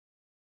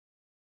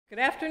Good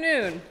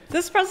afternoon.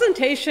 This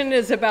presentation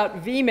is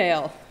about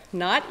V-mail,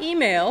 not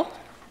email.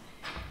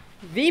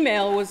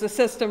 V-mail was a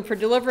system for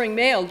delivering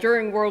mail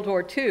during World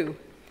War II.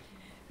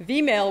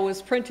 V-mail was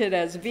printed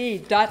as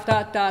V ...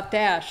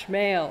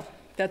 mail.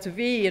 That's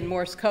V in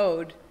Morse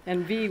code,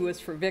 and V was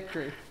for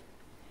victory.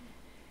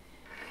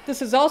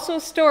 This is also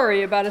a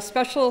story about a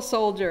special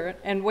soldier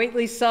and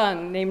Whately's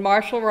son named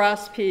Marshall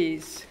Ross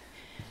Pease.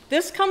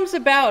 This comes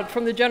about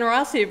from the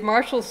generosity of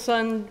Marshall's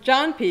son,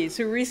 John Pease,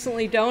 who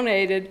recently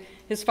donated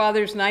his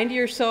father's 90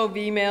 or so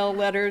V-mail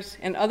letters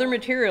and other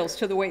materials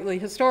to the Whately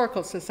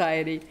Historical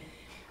Society.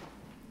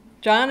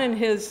 John and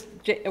his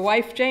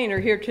wife, Jane, are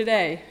here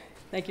today.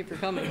 Thank you for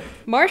coming.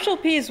 Marshall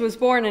Pease was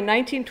born in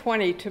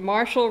 1920 to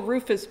Marshall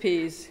Rufus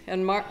Pease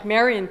and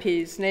Marion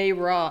Pease, née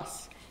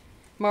Ross.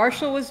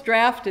 Marshall was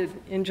drafted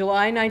in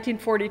July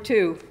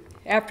 1942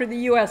 after the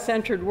U.S.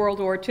 entered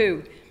World War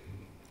II.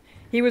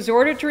 He was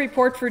ordered to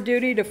report for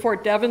duty to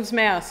Fort Devens,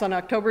 Mass. On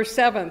October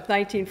 7,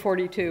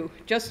 1942,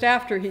 just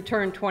after he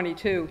turned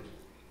 22.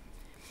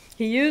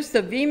 He used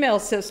the V-mail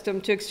system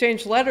to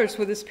exchange letters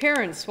with his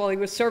parents while he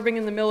was serving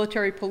in the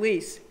military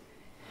police.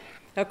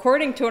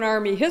 According to an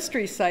Army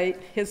history site,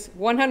 his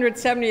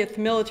 170th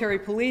Military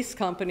Police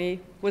Company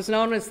was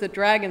known as the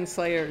Dragon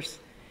Slayers,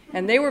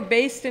 and they were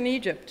based in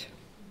Egypt.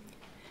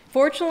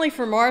 Fortunately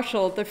for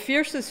Marshall, the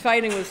fiercest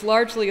fighting was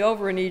largely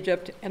over in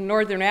Egypt and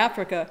northern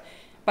Africa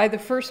by the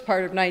first part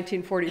of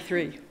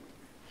 1943.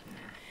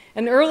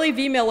 An early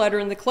V-mail letter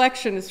in the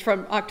collection is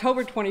from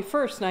October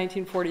 21st,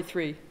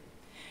 1943.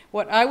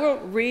 What I will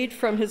read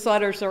from his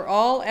letters are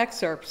all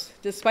excerpts.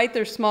 Despite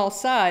their small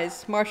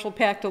size, Marshall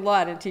packed a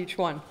lot into each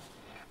one.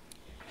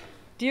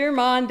 Dear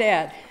Ma and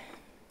Dad,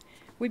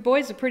 we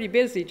boys are pretty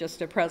busy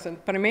just at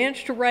present, but I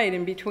managed to write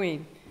in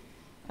between.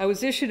 I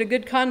was issued a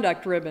good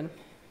conduct ribbon,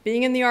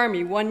 being in the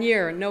Army 1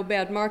 year and no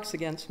bad marks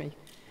against me.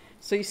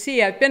 So you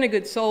see, I've been a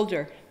good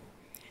soldier.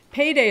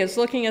 Payday is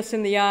looking us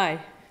in the eye.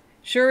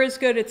 Sure is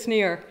good it's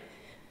near.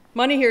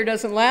 Money here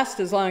doesn't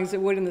last as long as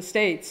it would in the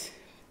States.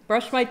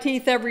 Brush my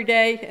teeth every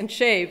day and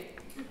shave.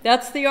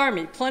 That's the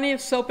Army, plenty of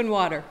soap and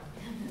water.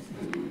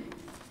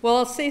 Well,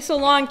 I'll say so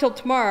long till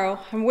tomorrow.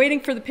 I'm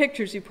waiting for the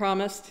pictures you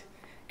promised.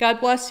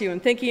 God bless you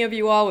and thinking of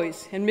you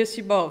always and miss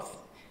you both.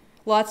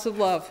 Lots of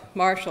love,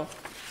 Marshall.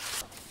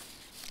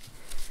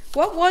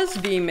 What was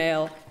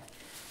V-mail?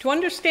 To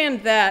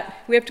understand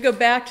that, we have to go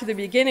back to the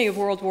beginning of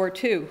World War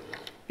II.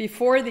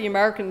 Before the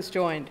Americans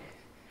joined.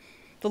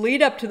 The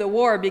lead up to the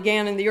war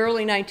began in the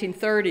early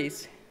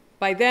 1930s.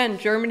 But then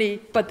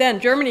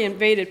Germany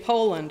invaded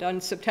Poland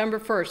on September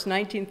 1st,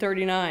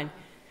 1939.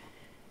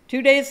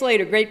 2 days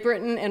later, Great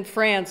Britain and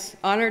France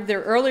honored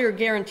their earlier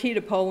guarantee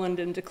to Poland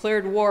and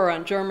declared war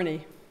on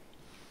Germany.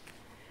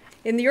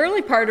 In the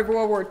early part of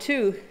World War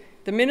II,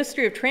 the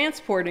Ministry of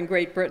Transport in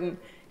Great Britain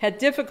had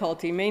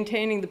difficulty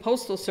maintaining the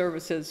postal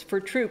services for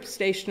troops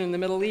stationed in the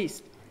Middle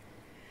East.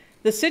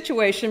 The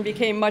situation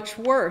became much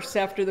worse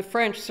after the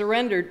French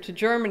surrendered to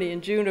Germany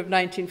in June of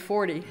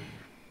 1940,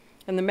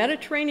 and the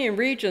Mediterranean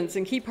regions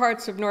and key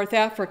parts of North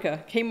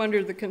Africa came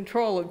under the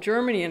control of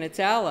Germany and its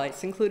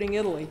allies, including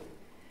Italy.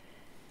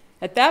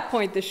 At that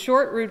point, the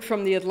short route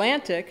from the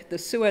Atlantic, the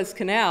Suez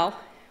Canal,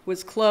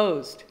 was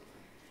closed.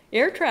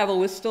 Air travel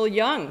was still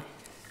young.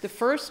 The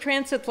first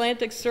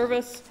transatlantic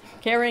service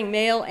carrying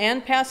mail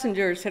and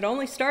passengers had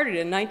only started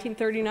in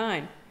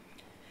 1939.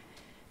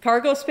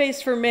 Cargo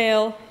space for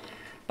mail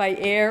by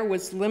air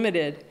was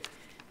limited.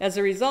 As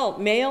a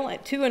result, mail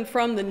to and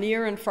from the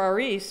Near and Far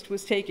East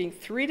was taking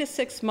 3 to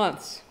 6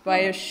 months by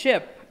a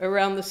ship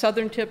around the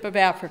southern tip of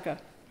Africa.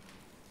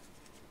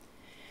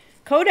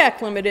 Kodak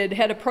Limited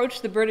had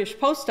approached the British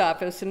Post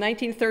Office in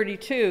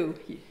 1932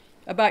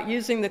 about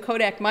using the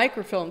Kodak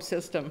microfilm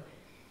system,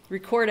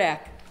 Recordac,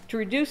 to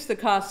reduce the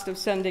cost of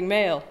sending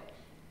mail.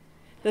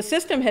 The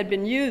system had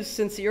been used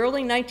since the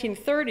early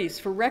 1930s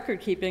for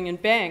record keeping in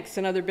banks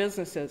and other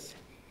businesses.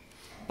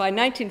 By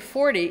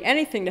 1940,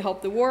 anything to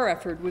help the war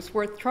effort was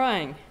worth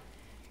trying.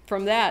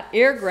 From that,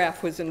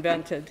 airgraph was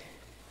invented.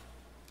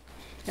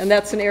 And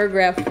that's an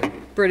airgraph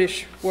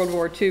British World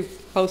War II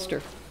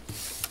poster.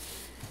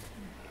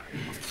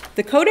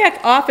 The Kodak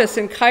office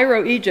in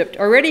Cairo, Egypt,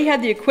 already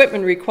had the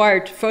equipment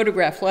required to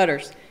photograph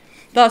letters.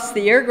 Thus,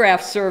 the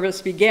airgraph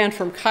service began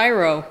from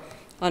Cairo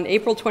on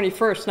April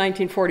 21st,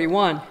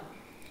 1941.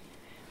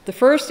 The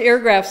first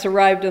airgraphs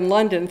arrived in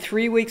London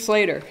 3 weeks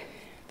later.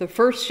 The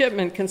first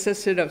shipment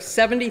consisted of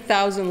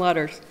 70,000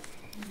 letters.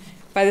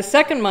 By the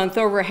second month,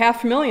 over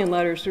 500,000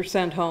 letters were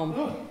sent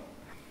home.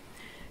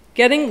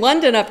 Getting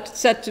London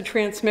set to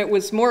transmit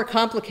was more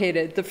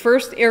complicated. The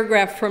first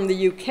airgraph from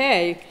the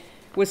UK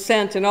was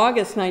sent in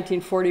August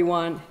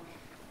 1941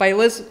 by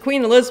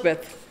Queen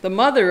Elizabeth, the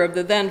mother of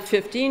the then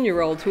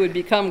 15-year-old who would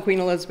become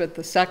Queen Elizabeth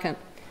II.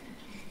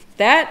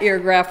 That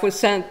airgraph was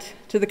sent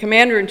to the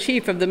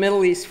Commander-in-Chief of the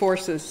Middle East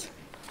Forces.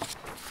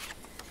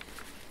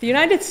 The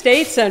United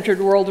States entered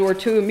World War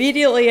II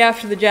immediately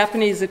after the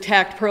Japanese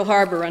attacked Pearl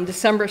Harbor on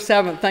December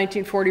 7,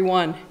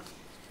 1941.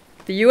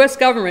 The U.S.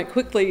 government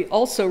quickly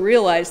also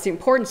realized the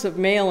importance of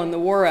mail in the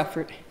war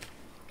effort.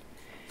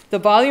 The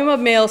volume of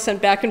mail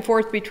sent back and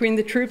forth between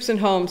the troops and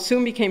home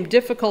soon became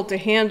difficult to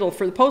handle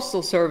for the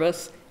Postal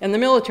Service and the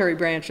military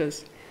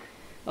branches.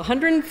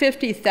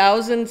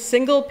 150,000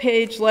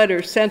 single-page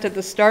letters sent at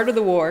the start of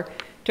the war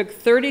took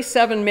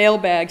 37 mail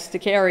bags to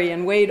carry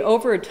and weighed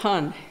over a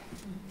ton.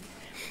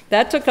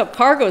 That took up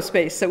cargo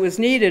space that was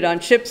needed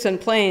on ships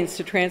and planes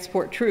to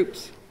transport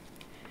troops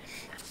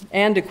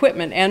and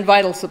equipment and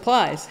vital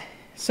supplies.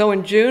 So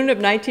in June of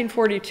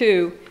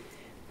 1942,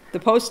 the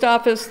Post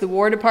Office, the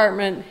War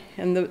Department,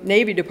 and the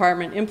Navy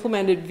Department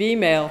implemented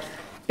V-mail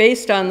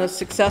based on the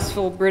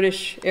successful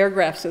British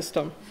aircraft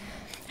system.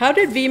 How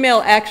did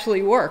V-mail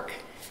actually work?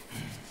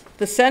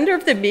 The sender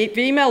of the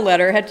V-mail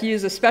letter had to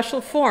use a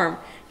special form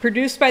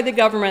produced by the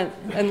government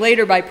and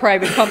later by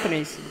private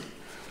companies.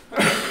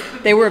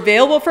 They were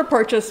available for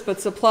purchase but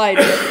supplied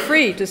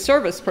free to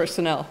service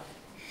personnel.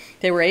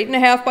 They were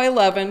 8.5 by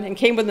 11 and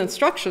came with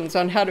instructions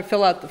on how to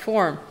fill out the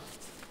form.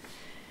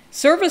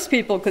 Service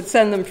people could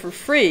send them for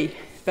free,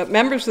 but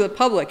members of the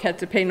public had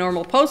to pay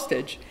normal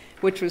postage,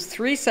 which was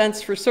 3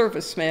 cents for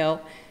service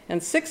mail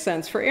and 6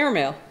 cents for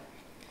airmail.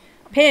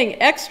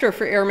 Paying extra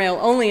for airmail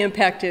only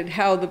impacted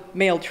how the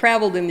mail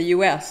traveled in the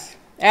US.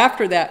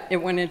 After that, it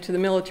went into the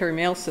military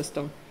mail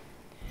system.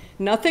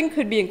 Nothing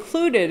could be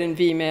included in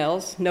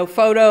V-mails, no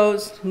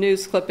photos,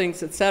 news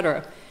clippings,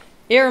 etc.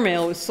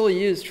 Airmail was still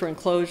used for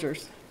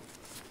enclosures.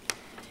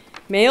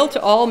 Mail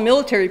to all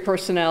military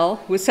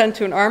personnel was sent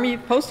to an Army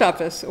Post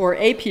Office, or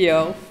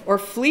APO, or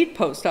Fleet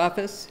Post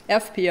Office,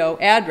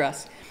 FPO,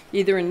 address,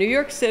 either in New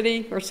York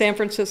City or San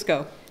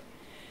Francisco.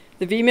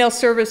 The V-mail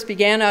service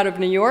began out of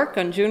New York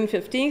on June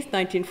 15,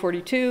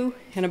 1942,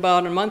 and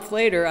about a month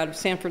later out of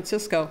San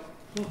Francisco.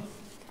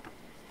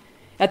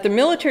 At the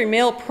Military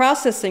Mail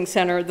Processing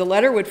Center, the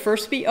letter would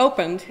first be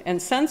opened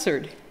and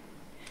censored.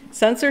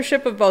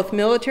 Censorship of both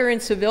military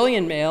and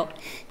civilian mail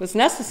was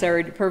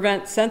necessary to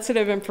prevent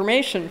sensitive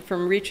information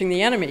from reaching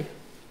the enemy.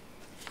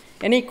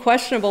 Any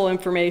questionable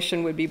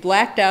information would be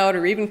blacked out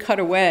or even cut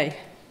away.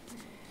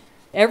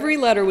 Every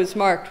letter was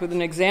marked with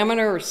an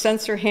examiner or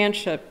censor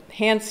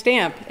hand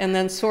stamp and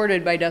then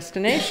sorted by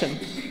destination.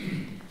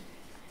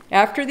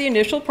 After the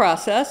initial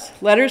process,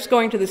 letters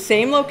going to the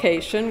same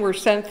location were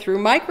sent through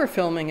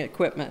microfilming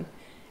equipment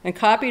and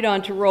copied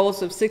onto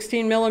rolls of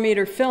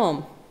 16mm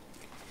film.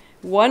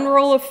 One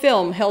roll of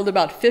film held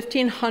about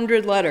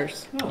 1,500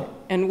 letters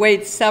and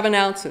weighed 7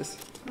 ounces.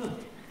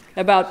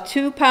 About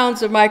 2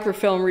 pounds of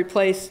microfilm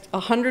replaced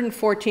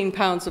 114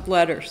 pounds of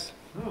letters.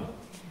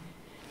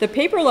 The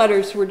paper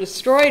letters were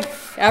destroyed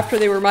after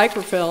they were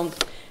microfilmed,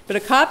 but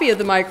a copy of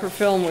the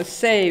microfilm was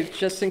saved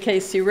just in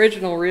case the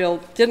original reel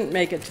didn't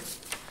make it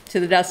to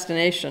the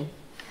destination.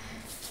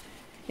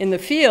 In the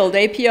field,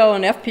 APO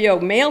and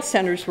FPO mail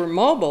centers were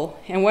mobile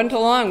and went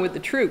along with the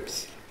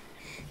troops.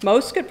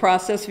 Most could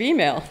process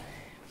V-mail.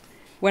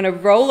 When a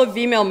roll of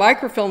V-mail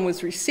microfilm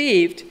was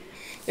received,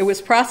 it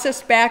was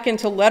processed back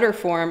into letter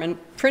form and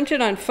printed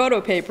on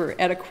photo paper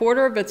at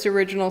 1/4 of its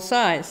original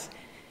size,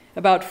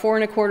 about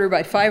 4¼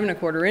 by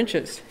 5¼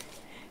 inches.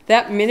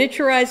 That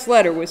miniaturized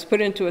letter was put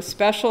into a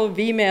special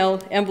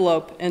V-mail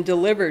envelope and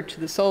delivered to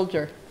the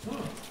soldier.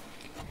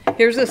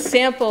 Here's a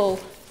sample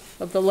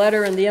of the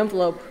letter and the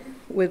envelope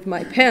with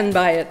my pen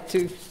by it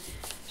to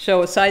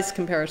show a size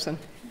comparison.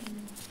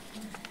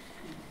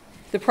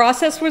 The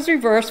process was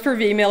reversed for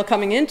V-mail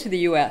coming into the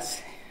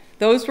US.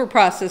 Those were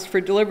processed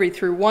for delivery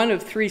through one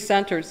of 3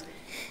 centers.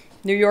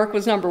 New York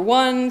was number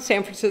 1,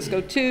 San Francisco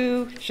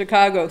 2,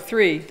 Chicago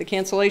 3. The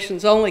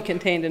cancellations only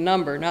contained a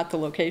number, not the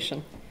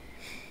location.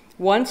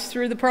 Once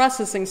through the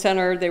processing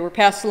center, they were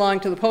passed along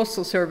to the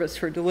Postal Service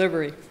for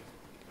delivery.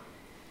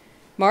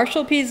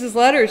 Marshall Pease's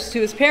letters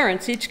to his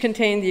parents each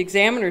contained the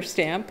examiner's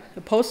stamp,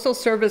 a Postal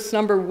Service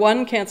number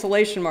 1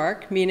 cancellation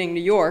mark, meaning New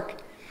York,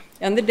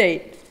 and the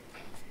date.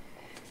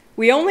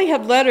 We only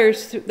have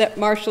letters that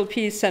Marshall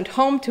Pease sent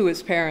home to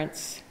his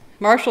parents.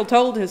 Marshall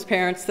told his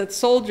parents that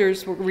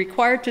soldiers were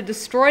required to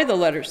destroy the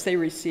letters they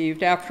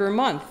received after a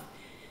month.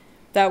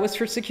 That was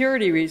for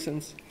security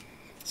reasons.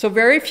 So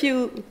very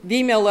few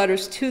V-mail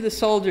letters to the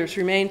soldiers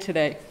remain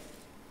today.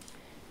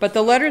 But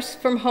the letters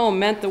from home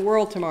meant the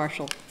world to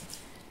Marshall.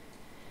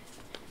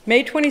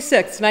 May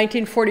 26,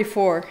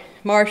 1944,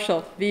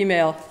 Marshall,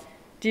 V-mail.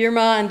 Dear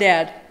Ma and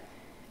Dad,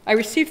 I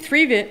received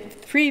three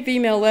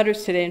V-mail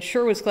letters today and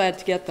sure was glad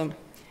to get them.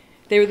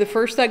 They were the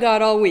first I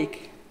got all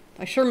week.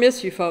 I sure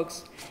miss you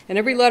folks, and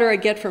every letter I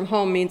get from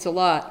home means a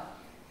lot.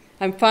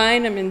 I'm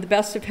fine, I'm in the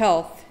best of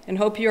health, and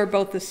hope you are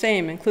both the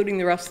same, including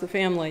the rest of the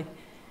family.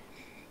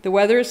 The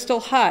weather is still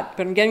hot,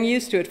 but I'm getting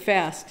used to it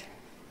fast.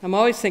 I'm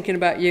always thinking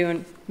about you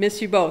and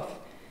miss you both.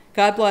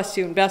 God bless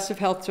you and best of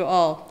health to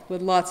all.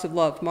 With lots of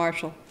love,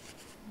 Marshall.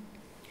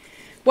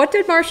 What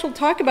did Marshall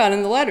talk about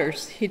in the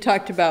letters? He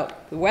talked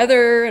about the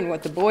weather and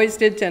what the boys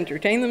did to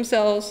entertain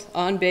themselves.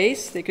 On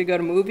base, they could go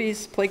to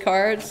movies, play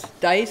cards,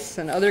 dice,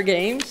 and other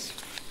games.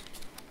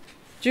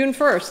 June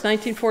 1st,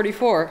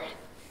 1944,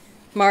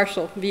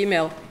 Marshall,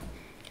 V-mail.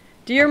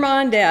 Dear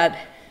Ma and Dad,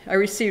 I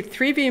received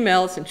 3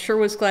 V-mails and sure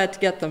was glad to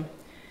get them.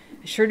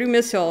 I sure do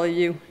miss all of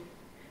you.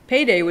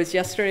 Payday was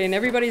yesterday and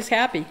everybody's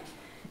happy.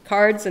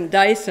 cards and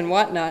dice and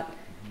whatnot.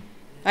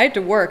 I had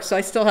to work, so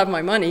I still have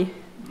my money.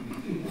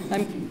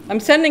 I'm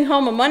sending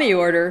home a money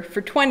order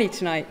for 20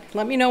 tonight.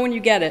 Let me know when you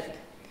get it.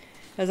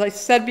 As I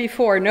said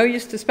before, no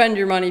use to spend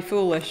your money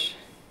foolish.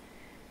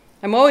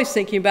 I'm always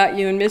thinking about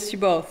you and miss you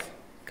both.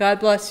 God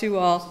bless you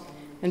all,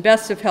 and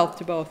best of health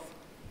to both.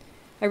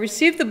 I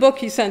received the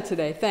book you sent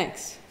today.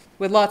 Thanks.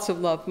 With lots of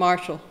love,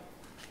 Marshall.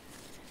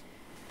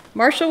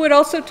 Marshall would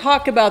also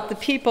talk about the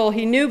people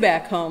he knew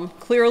back home,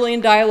 clearly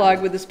in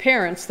dialogue with his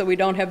parents, though we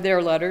don't have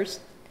their letters.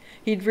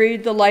 He'd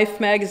read the Life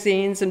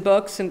magazines and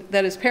books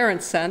that his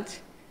parents sent,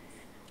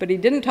 but he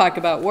didn't talk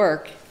about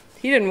work.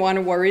 He didn't want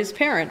to worry his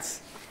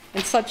parents,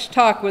 and such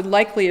talk would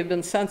likely have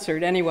been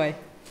censored anyway.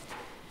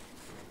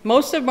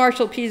 Most of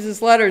Marshall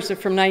Pease's letters are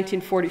from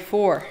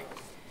 1944.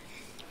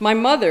 My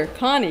mother,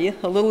 Connie,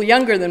 a little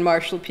younger than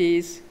Marshall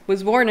Pease,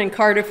 was born in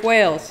Cardiff,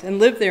 Wales, and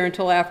lived there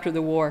until after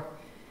the war.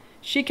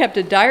 She kept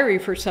a diary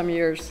for some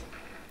years.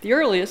 The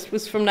earliest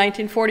was from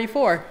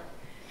 1944,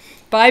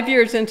 5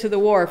 years into the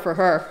war for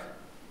her.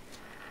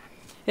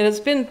 It has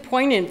been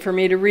poignant for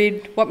me to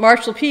read what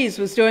Marshall Pease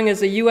was doing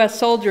as a U.S.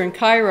 soldier in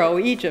Cairo,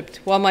 Egypt,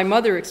 while my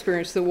mother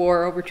experienced the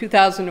war over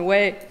 2,000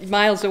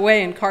 miles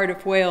away in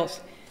Cardiff,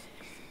 Wales.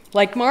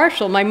 Like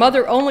Marshall, my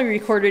mother only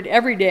recorded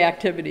everyday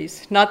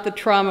activities, not the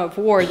trauma of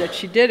war that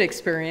she did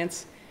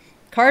experience.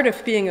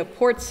 Cardiff, being a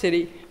port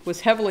city,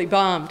 was heavily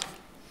bombed.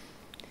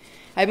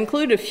 I've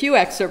included a few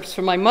excerpts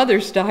from my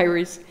mother's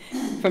diaries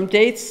from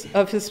dates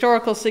of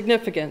historical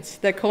significance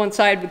that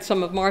coincide with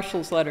some of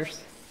Marshall's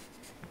letters.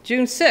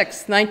 June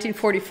 6,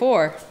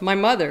 1944, my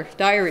mother,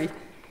 diary.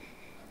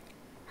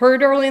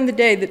 Heard early in the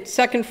day that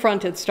Second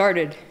Front had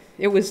started.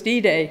 It was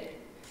D-Day.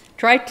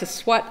 Tried to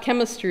swat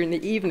chemistry in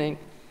the evening.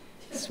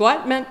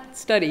 SWAT meant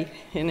study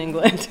in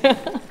England.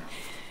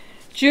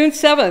 June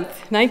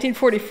 7th,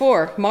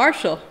 1944,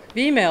 Marshall,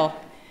 V-mail.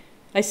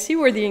 I see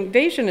where the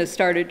invasion has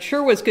started.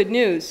 Sure was good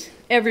news.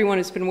 Everyone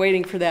has been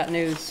waiting for that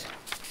news.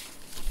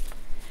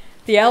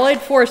 The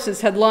Allied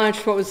forces had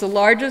launched what was the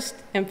largest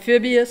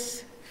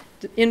amphibious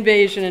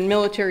invasion in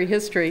military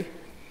history.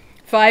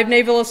 5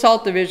 naval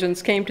assault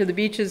divisions came to the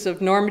beaches of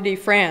Normandy,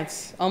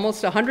 France.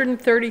 Almost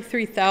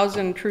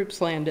 133,000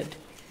 troops landed.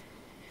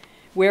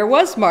 Where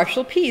was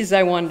Marshall Pease,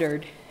 I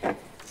wondered?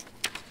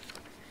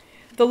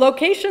 The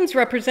locations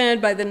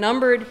represented by the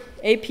numbered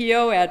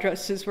APO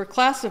addresses were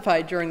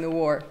classified during the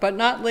war, but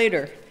not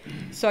later.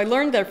 So I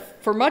learned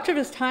that for much of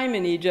his time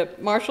in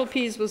Egypt, Marshall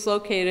Pease was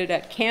located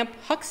at Camp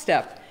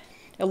Huckstep,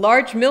 a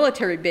large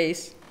military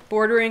base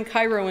bordering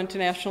Cairo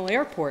International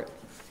Airport.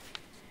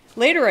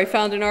 Later, I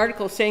found an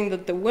article saying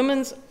that the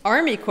Women's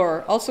Army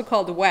Corps, also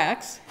called the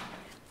WACS,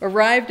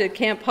 arrived at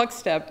Camp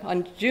Huckstep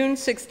on June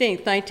 16,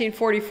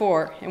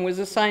 1944, and was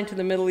assigned to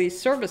the Middle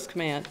East Service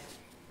Command.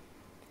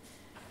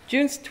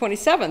 June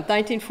 27,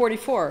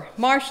 1944,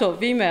 Marshall,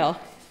 V-mail.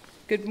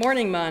 Good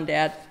morning, Ma and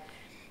Dad.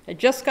 I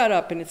just got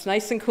up and it's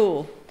nice and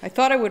cool. I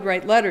thought I would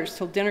write letters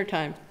till dinner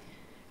time.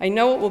 I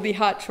know it will be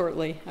hot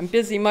shortly. I'm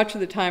busy much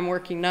of the time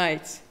working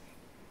nights.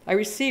 I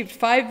received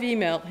 5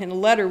 V-mail and a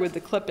letter with the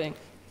clipping.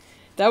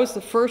 That was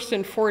the first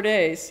in 4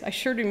 days. I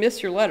sure do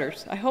miss your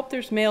letters. I hope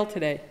there's mail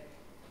today.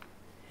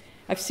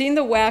 I've seen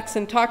the WACs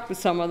and talked with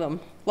some of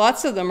them.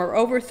 Lots of them are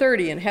over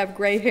 30 and have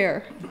gray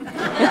hair.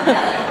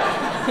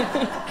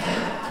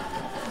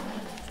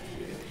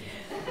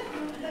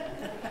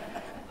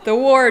 The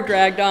war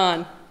dragged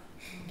on.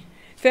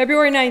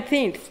 February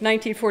 19th,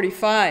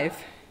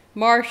 1945,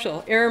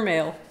 Marshall,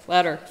 airmail,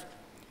 letter.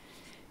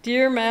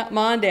 Dear Ma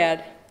and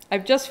Dad,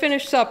 I've just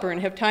finished supper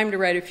and have time to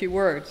write a few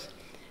words.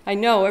 I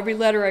know every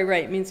letter I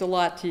write means a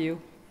lot to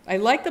you. I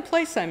like the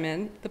place I'm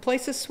in. The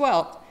place is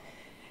swell.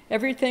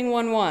 Everything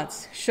one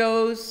wants,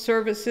 shows,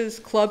 services,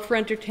 club for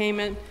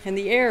entertainment, and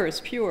the air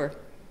is pure.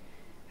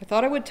 I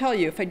thought I would tell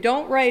you, if I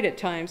don't write at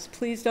times,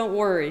 please don't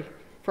worry,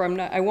 for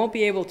I won't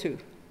be able to.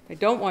 I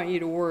don't want you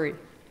to worry.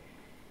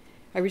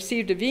 I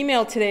received a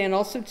V-mail today and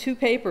also 2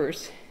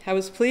 papers. I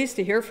was pleased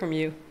to hear from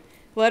you.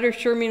 Letters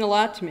sure mean a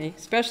lot to me,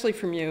 especially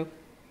from you.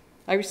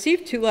 I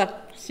received 2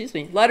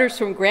 letters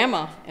from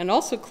Grandma and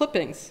also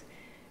clippings.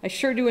 I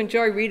sure do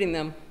enjoy reading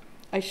them.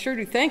 I sure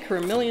do thank her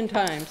a million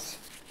times.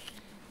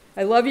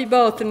 I love you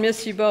both and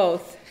miss you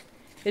both.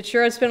 It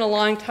sure has been a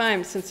long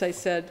time since I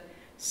said,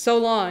 so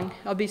long,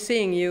 I'll be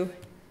seeing you.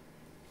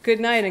 Good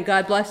night and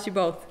God bless you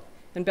both,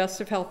 and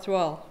best of health to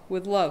all.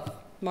 With love,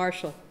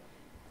 Marshall.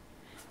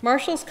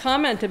 Marshall's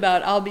comment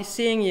about I'll be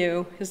seeing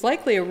you is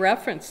likely a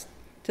reference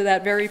to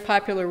that very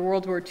popular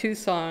World War II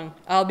song,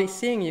 I'll Be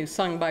Seeing You,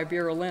 sung by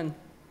Vera Lynn.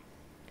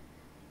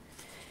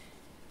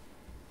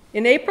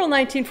 In April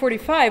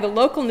 1945, a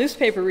local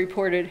newspaper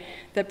reported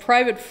that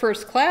Private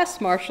First Class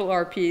Marshall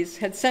R. Pease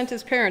had sent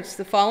his parents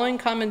the following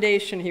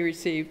commendation he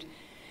received,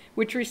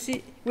 which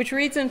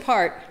reads in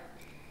part,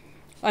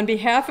 on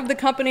behalf of the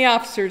company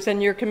officers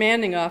and your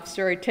commanding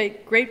officer, I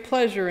take great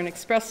pleasure in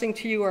expressing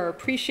to you our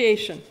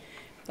appreciation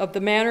of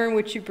the manner in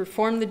which you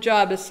performed the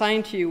job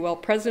assigned to you while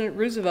President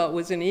Roosevelt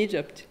was in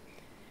Egypt.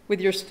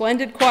 With your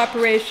splendid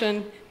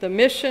cooperation, the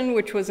mission,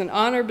 which was an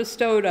honor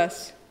bestowed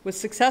us, was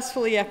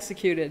successfully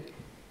executed.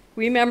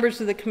 We members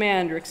of the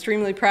command are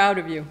extremely proud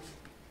of you.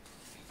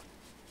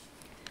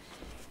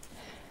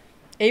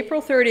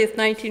 April 30th,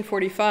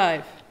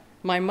 1945,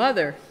 my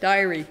mother,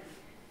 diary.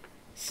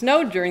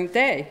 Snowed during the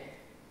day.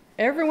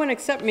 Everyone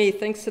except me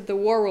thinks that the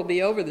war will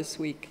be over this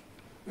week.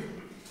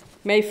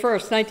 May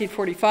 1st,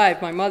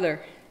 1945, my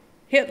mother.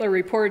 Hitler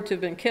reported to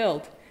have been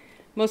killed.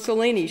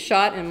 Mussolini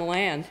shot in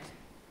Milan.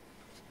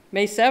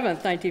 May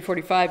 7th,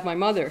 1945, my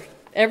mother.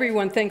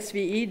 Everyone thinks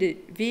VE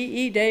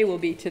Day will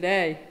be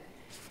today.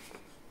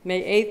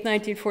 May 8th,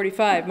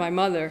 1945, my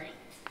mother.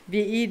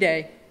 VE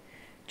Day.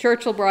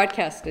 Churchill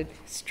broadcasted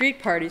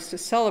street parties to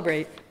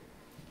celebrate.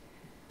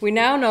 We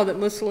now know that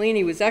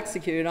Mussolini was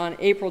executed on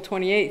April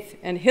 28th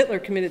and Hitler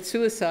committed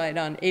suicide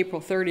on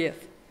April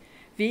 30th.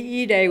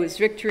 VE Day was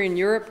Victory in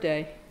Europe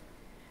Day.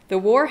 The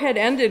war had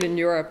ended in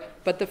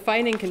Europe, but the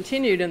fighting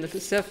continued in the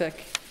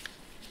Pacific.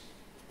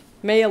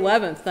 May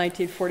 11th,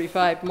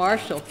 1945,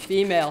 Marshall,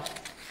 female.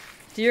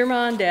 Dear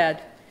Mom and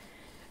Dad,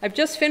 I've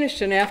just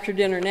finished an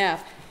after-dinner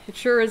nap. It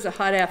sure is a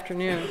hot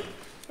afternoon.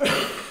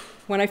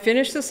 When I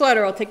finish this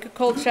letter, I'll take a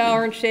cold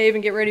shower and shave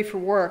and get ready for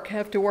work. I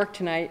have to work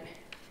tonight.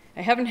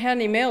 I haven't had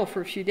any mail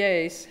for a few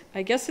days.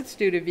 I guess it's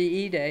due to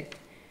VE Day.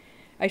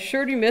 I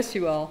sure do miss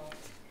you all.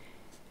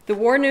 The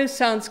war news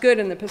sounds good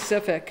in the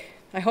Pacific.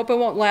 I hope it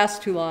won't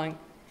last too long.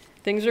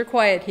 Things are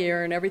quiet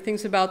here and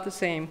everything's about the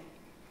same.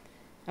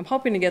 I'm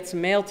hoping to get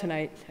some mail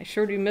tonight. I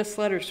sure do miss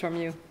letters from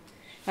you.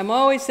 I'm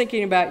always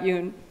thinking about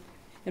you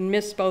and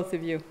miss both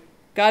of you.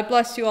 God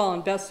bless you all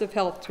and best of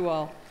health to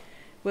all.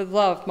 With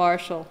love,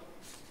 Marshall.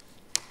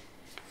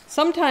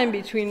 Sometime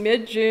between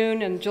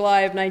mid-June and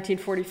July of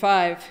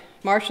 1945,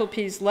 Marshall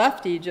Pease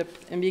left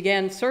Egypt and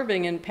began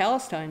serving in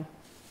Palestine.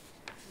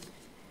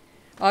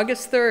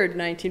 August 3rd,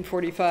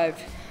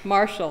 1945,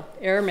 Marshall,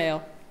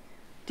 airmail.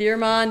 Dear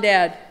Mom and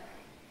Dad,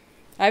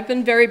 I've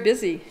been very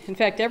busy, in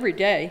fact every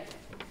day.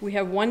 We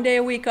have 1 day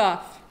a week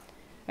off.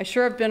 I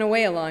sure have been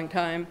away a long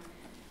time.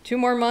 2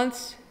 more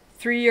months,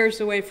 3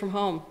 years away from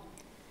home.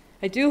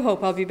 I do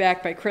hope I'll be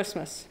back by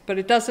Christmas, but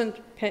it doesn't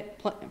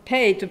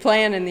pay to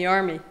plan in the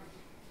Army.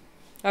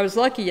 I was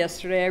lucky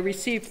yesterday. I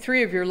received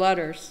 3 of your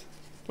letters.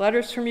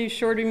 Letters from you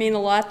sure do mean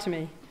a lot to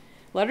me.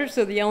 Letters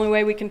are the only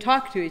way we can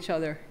talk to each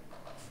other.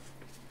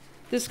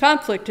 This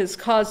conflict has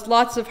caused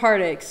lots of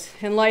heartaches.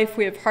 In life,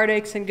 we have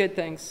heartaches and good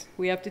things.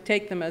 We have to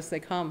take them as they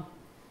come.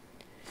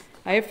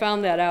 I have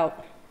found that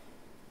out.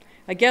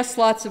 I guess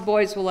lots of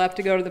boys will have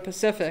to go to the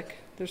Pacific.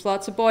 There's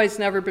lots of boys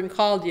never been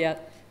called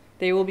yet.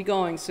 They will be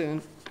going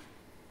soon.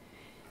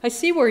 I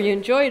see where you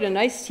enjoyed a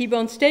nice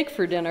T-bone steak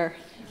for dinner.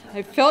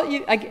 I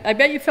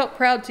bet you felt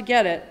proud to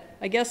get it.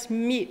 I guess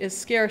meat is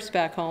scarce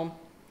back home.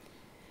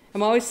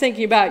 I'm always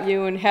thinking about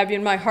you and have you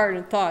in my heart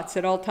and thoughts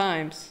at all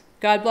times.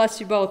 God bless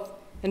you both,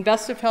 and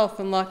best of health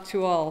and luck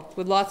to all.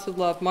 With lots of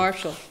love,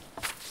 Marshall.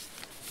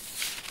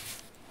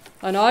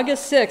 On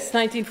August 6,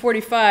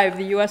 1945,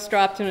 the U.S.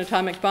 dropped an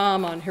atomic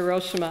bomb on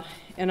Hiroshima,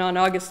 and on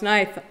August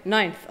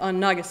 9th on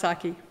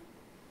Nagasaki.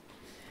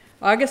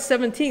 August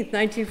 17,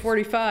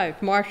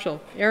 1945,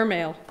 Marshall,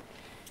 airmail.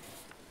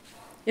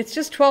 It's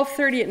just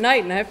 12:30 at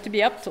night and I have to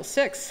be up till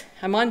 6.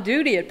 I'm on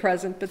duty at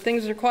present, but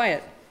things are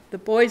quiet. The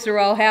boys are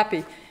all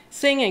happy,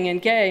 singing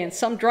and gay, and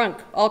some drunk,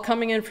 all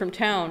coming in from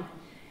town.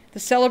 The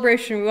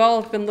celebration we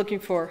all have been looking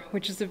for,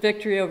 which is the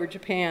victory over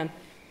Japan.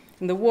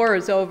 And the war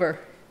is over.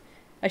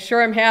 I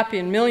sure am happy,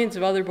 and millions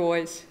of other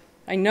boys.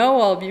 I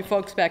know all of you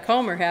folks back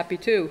home are happy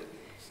too.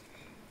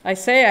 I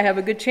say I have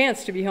a good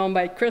chance to be home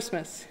by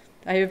Christmas.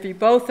 I have you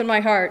both in my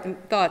heart and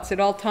thoughts at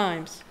all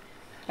times.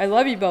 I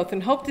love you both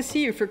and hope to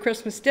see you for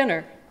Christmas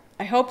dinner.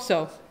 I hope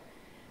so.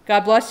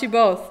 God bless you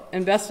both,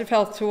 and best of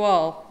health to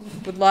all.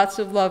 With lots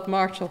of love,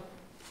 Marshall.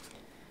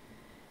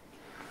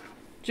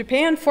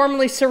 Japan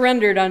formally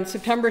surrendered on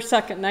September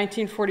 2nd,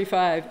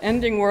 1945,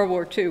 ending World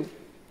War II.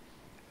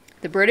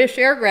 The British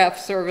aircraft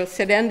service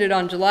had ended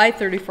on July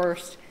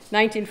 31st,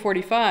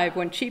 1945,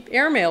 when cheap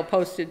airmail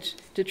postage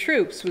to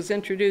troops was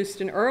introduced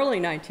in early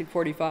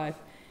 1945.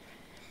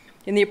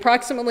 In the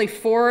approximately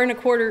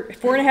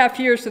 4.5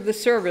 years of the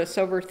service,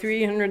 over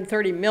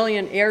 330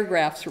 million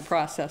aircrafts were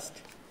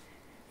processed.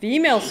 The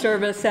email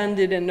service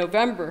ended in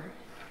November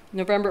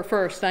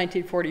 1st,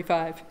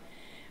 1945.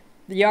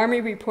 The Army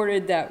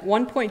reported that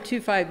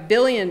 1.25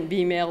 billion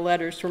V-mail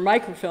letters were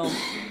microfilmed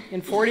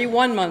in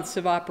 41 months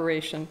of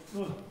operation.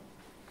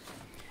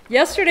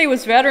 Yesterday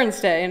was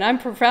Veterans Day, and I'm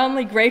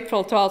profoundly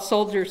grateful to all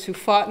soldiers who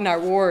fought in our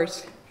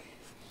wars.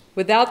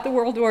 Without the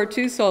World War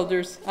II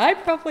soldiers, I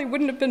probably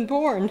wouldn't have been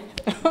born.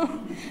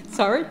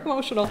 Sorry,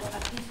 emotional.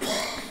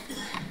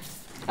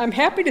 I'm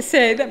happy to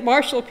say that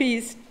Marshall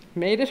Pease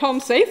made it home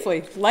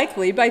safely,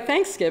 likely by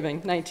Thanksgiving,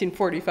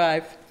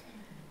 1945.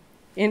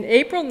 In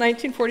April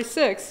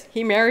 1946,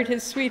 he married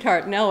his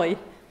sweetheart, Nellie,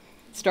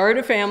 started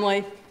a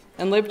family,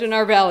 and lived in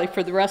our valley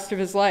for the rest of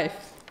his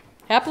life.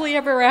 Happily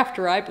ever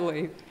after, I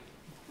believe.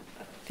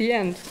 The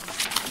end.